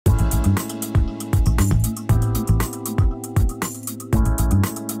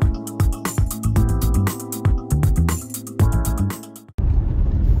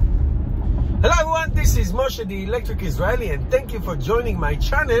Moshe, the Electric Israeli, and thank you for joining my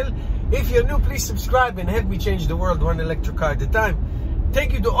channel. If you're new, please subscribe and help me change the world one electric car at a time.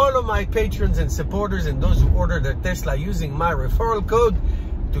 Thank you to all of my patrons and supporters and those who ordered their Tesla using my referral code.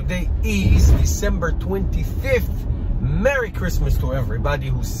 Today is December 25th. Merry Christmas to everybody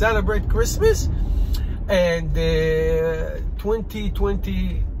who celebrate Christmas. And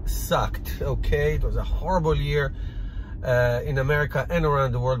 2020 sucked, okay? It was a horrible year in America and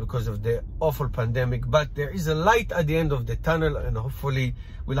around the world because of the awful pandemic. But there is a light at the end of the tunnel, and hopefully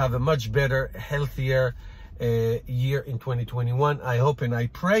we'll have a much better, healthier year in 2021. I hope and I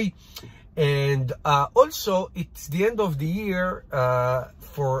pray. And also, it's the end of the year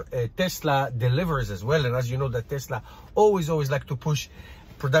for Tesla deliveries as well. And as you know, that Tesla always like to push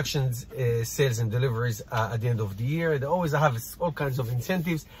productions, sales and deliveries at the end of the year. They always have all kinds of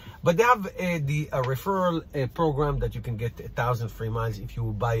incentives, but they have the referral program that you can get 1,000 free miles if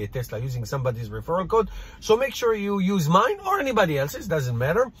you buy a Tesla using somebody's referral code. So make sure you use mine or anybody else's, doesn't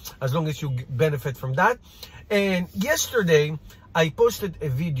matter, as long as you benefit from that. And yesterday I posted a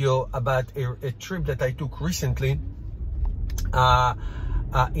video about a trip that I took recently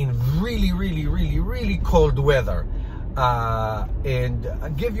in really cold weather. And I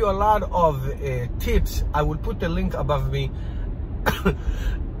give you a lot of tips. I will put the link above me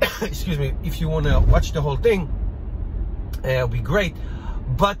excuse me, if you want to watch the whole thing. It'll be great.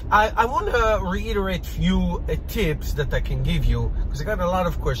 But I want to reiterate few tips that I can give you, because I got a lot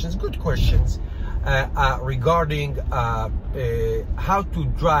of questions, good questions, regarding how to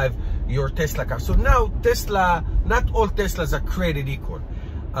drive your Tesla car. So now Tesla, not all Teslas are created equal.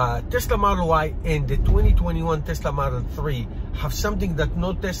 Tesla Model Y and the 2021 Tesla Model 3 have something that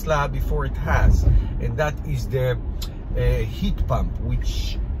no Tesla before it has, and that is the heat pump,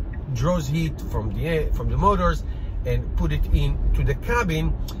 which draws heat from the motors and put it into the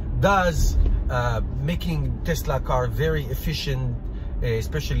cabin, thus making Tesla car very efficient,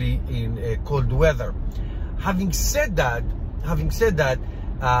 especially in cold weather. Having said that,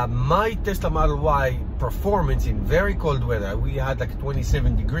 my Tesla Model Y performance in very cold weather, we had like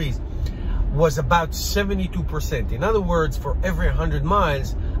 27 degrees, was about 72%. In other words, for every 100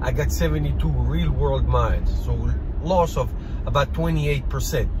 miles, I got 72 real world miles. So loss of about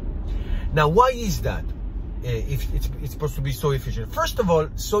 28%. Now, why is that? If it's supposed to be so efficient? First of all,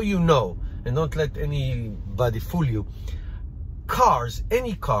 so you know, and don't let anybody fool you, cars,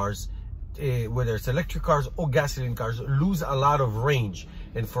 any cars, whether it's electric cars or gasoline cars, lose a lot of range.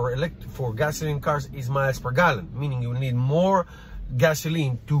 And for gasoline cars is miles per gallon, meaning you need more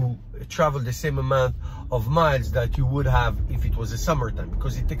gasoline to travel the same amount of miles that you would have if it was the summertime,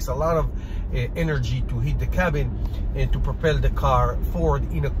 because it takes a lot of energy to heat the cabin and to propel the car forward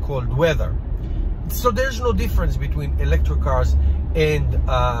in a cold weather. So there's no difference between electric cars and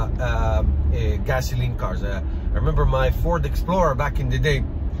gasoline cars. I remember my Ford Explorer back in the day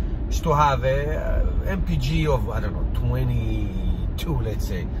used to have a MPG of, I don't know, 22, let's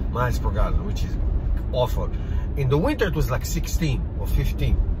say, miles per gallon, which is awful. In the winter, it was like 16 or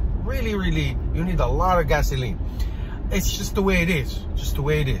 15. Really, you need a lot of gasoline. It's just the way it is,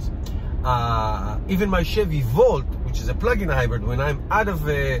 even my Chevy Volt, which is a plug-in hybrid, when I'm out of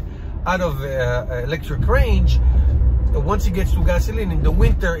electric range, once it gets to gasoline in the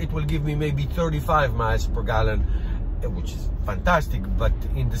winter, it will give me maybe 35 miles per gallon, which is fantastic. But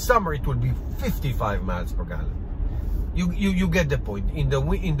in the summer, it will be 55 miles per gallon. You get the point. In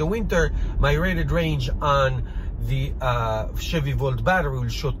the winter, my rated range on the Chevy Volt battery will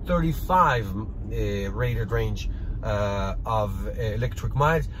show 35 rated range of electric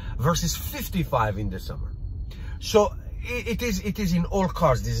miles versus 55 in the summer. So it is in all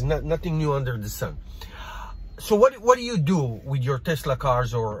cars. There's nothing new under the sun. So what do you do with your Tesla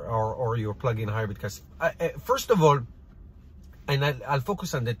cars or your plug-in hybrid cars? First of all, and I'll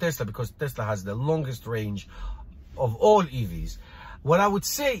focus on the Tesla because Tesla has the longest range of all EVs. What I would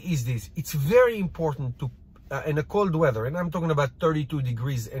say is this: it's very important to in a cold weather, and I'm talking about 32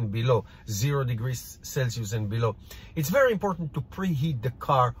 degrees and below, 0 degrees Celsius and below, it's very important to preheat the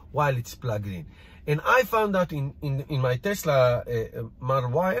car while it's plugged in. And I found out in my Tesla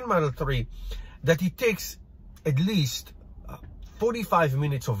Model Y and Model 3 that it takes at least 45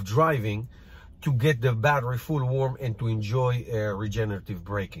 minutes of driving to get the battery full warm and to enjoy regenerative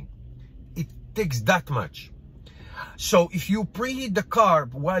braking. It takes that much. So if you preheat the car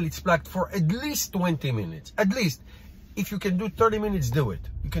while it's plugged for at least 20 minutes, at least, if you can do 30 minutes, do it.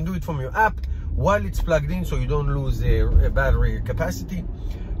 You can do it from your app while it's plugged in so you don't lose a battery capacity.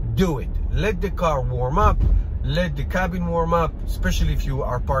 Do it. Let the car warm up, let the cabin warm up, especially if you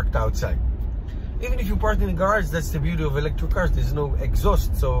are parked outside. Even if you park in the garage, that's the beauty of electric cars. There's no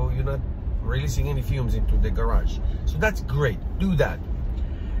exhaust, so you're not releasing any fumes into the garage. So that's great. Do that.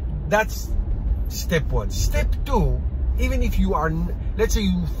 That's step one. Step two, even if you are, let's say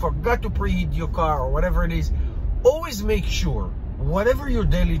you forgot to preheat your car or whatever it is, always make sure whatever your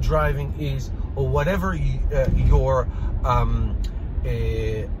daily driving is, or whatever your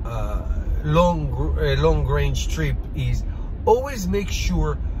long range trip is, always make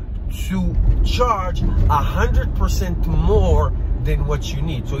sure to charge 100% more than what you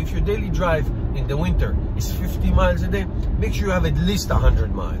need. So if your daily drive in the winter is 50 miles a day, make sure you have at least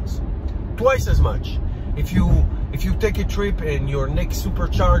 100 miles, twice as much. If you take a trip and your next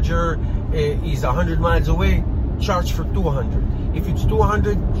supercharger is 100 miles away, charge for 200. If it's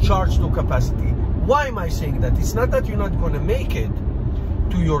 200, charge to capacity. Why am I saying that? It's not that you're not going to make it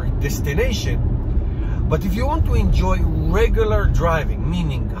to your destination, but if you want to enjoy regular driving,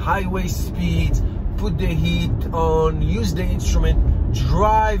 meaning highway speeds, put the heat on, use the instrument,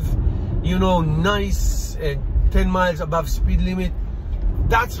 drive, you know, nice and 10 miles above speed limit,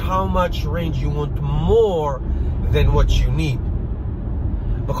 that's how much range you want more than what you need.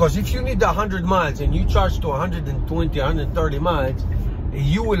 Because if you need 100 miles and you charge to 120, 130 miles,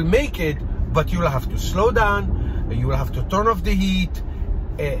 you will make it, but you'll have to slow down, you will have to turn off the heat,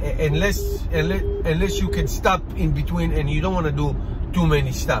 unless you can stop in between, and you don't want to do too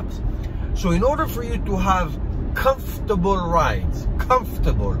many stops. So in order for you to have comfortable rides,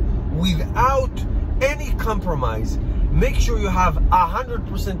 comfortable without any compromise, make sure you have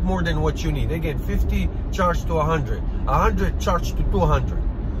 100% more than what you need. Again, 50 charge to 100, 100 charge to 200.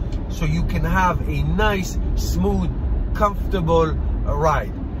 So you can have a nice, smooth, comfortable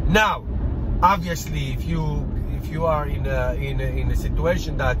ride. Now, obviously, if you are in a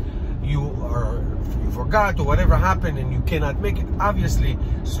situation that you forgot or whatever happened and you cannot make it, obviously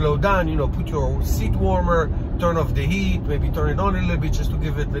slow down, you know, put your seat warmer, turn off the heat, maybe turn it on a little bit just to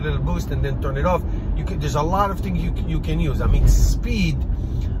give it a little boost, and then turn it off. There's a lot of things you can use. I mean, speed,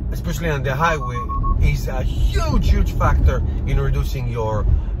 especially on the highway, is a huge factor in reducing your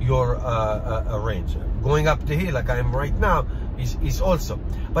range. Going up the hill like I am right now is also.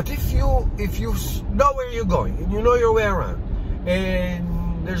 But if you know where you're going and you know your way around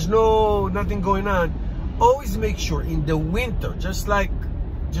and there's nothing going on, always make sure in the winter, just like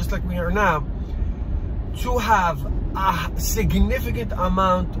we are now, to have a significant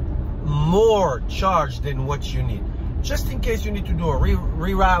amount more charge than what you need, just in case you need to do a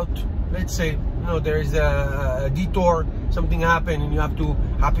reroute. Let's say, you know, there is a detour, something happened, and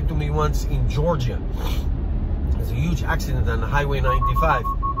happened to me once in Georgia. There's a huge accident on Highway 95.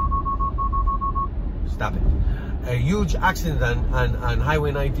 Stop it. A huge accident on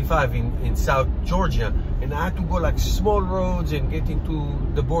Highway 95 in South Georgia, and I had to go like small roads and get into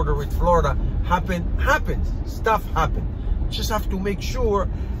the border with Florida. Happens. Stuff happens. Just have to make sure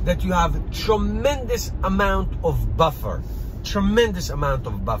that you have tremendous amount of buffer. Tremendous amount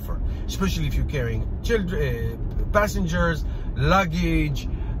of buffer, especially if you're carrying children, passengers, luggage,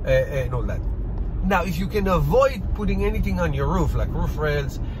 and all that. Now, if you can avoid putting anything on your roof, like roof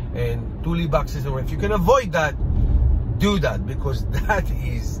rails and tule boxes, or if you can avoid that, do that, because that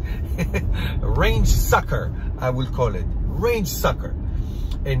is a range sucker, I will call it. Range sucker.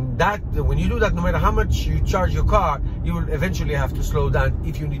 And that, when you do that, no matter how much you charge your car, you will eventually have to slow down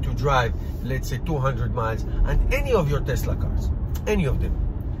if you need to drive, let's say, 200 miles on any of your Tesla cars, any of them.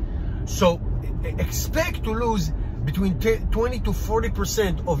 So expect to lose between 20 to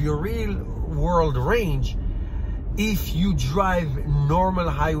 40% of your real world range if you drive normal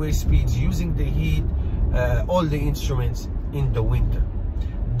highway speeds using the heat, all the instruments in the winter.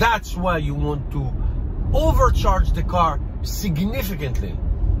 That's why you want to overcharge the car significantly,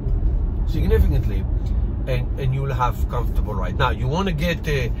 and you will have comfortable ride. Now, you want to get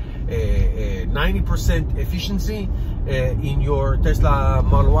a 90% efficiency in your Tesla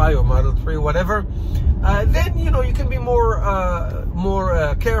Model Y or Model 3, whatever, then, you know, you can be more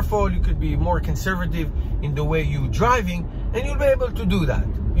careful, you could be more conservative in the way you're driving, and you'll be able to do that.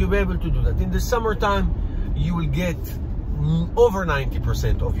 You'll be able to do that. In the summertime, you will get over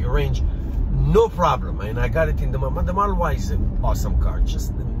 90% of your range, no problem. And I got it in the Model Y is an awesome car,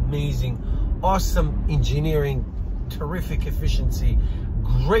 just amazing, awesome engineering, terrific efficiency,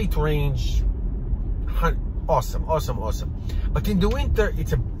 great range, awesome. But in the winter,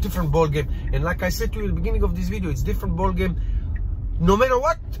 it's a different ball game. And like I said to you at the beginning of this video, it's different ball game no matter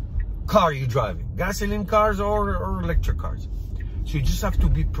what car you're driving, gasoline cars or electric cars. So you just have to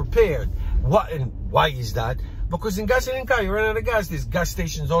be prepared. Why is that? Because in gasoline car, you run out of gas, there's gas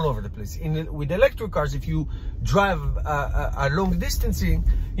stations all over the place. With electric cars, if you drive a long distancing,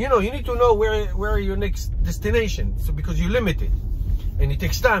 you know, you need to know where your next destination. So because you're limited, and it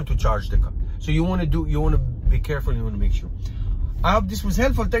takes time to charge the car. So you want to be careful. You want to make sure. I hope this was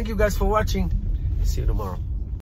helpful. Thank you guys for watching. See you tomorrow.